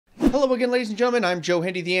Hello again, ladies and gentlemen, I'm Joe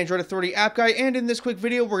Handy, the Android Authority app guy, and in this quick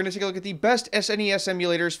video, we're going to take a look at the best SNES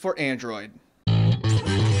emulators for Android.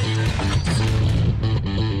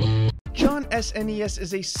 SNES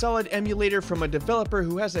is a solid emulator from a developer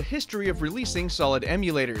who has a history of releasing solid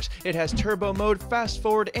emulators. It has turbo mode, fast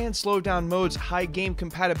forward and slow down modes, high game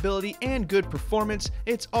compatibility, and good performance.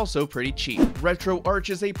 It's also pretty cheap. RetroArch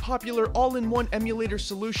is a popular all-in-one emulator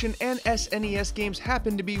solution, and SNES games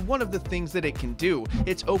happen to be one of the things that it can do.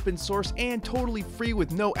 It's open source and totally free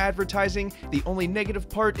with no advertising. The only negative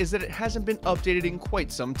part is that it hasn't been updated in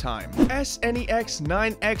quite some time.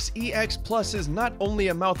 Snes9x EX Plus is not only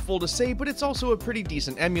a mouthful to say, but it's also a pretty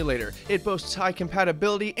decent emulator. It boasts high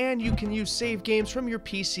compatibility, and you can use save games from your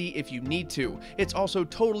PC if you need to. It's also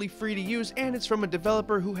totally free to use, and it's from a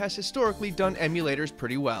developer who has historically done emulators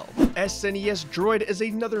pretty well. SNESDroid is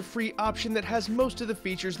another free option that has most of the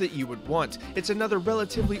features that you would want. It's another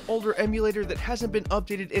relatively older emulator that hasn't been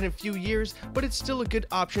updated in a few years, but it's still a good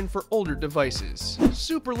option for older devices.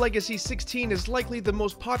 Superlegacy 16 is likely the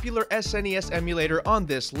most popular SNES emulator on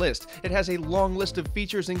this list. It has a long list of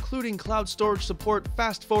features including cloud storage support,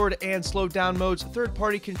 fast forward and slow down modes,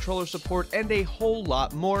 third-party controller support, and a whole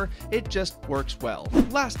lot more. It just works well.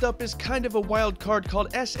 Last up is kind of a wild card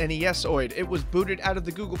called SNESDroid. It was booted out of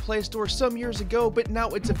the Google Play Store some years ago, but now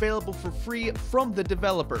it's available for free from the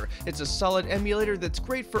developer. It's a solid emulator that's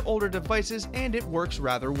great for older devices, and it works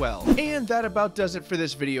rather well. And that about does it for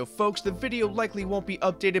this video, folks. The video likely won't be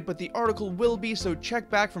updated, but the article will be, so check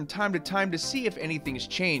back from time to time to see if anything's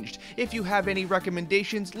changed. If you have any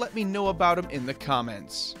recommendations, let me know about them in the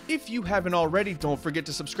comments. If you haven't already, don't forget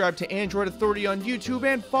to subscribe to Android Authority on YouTube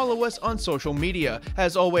and follow us on social media.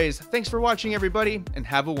 As always, thanks for watching everybody, and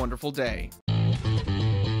have a wonderful day.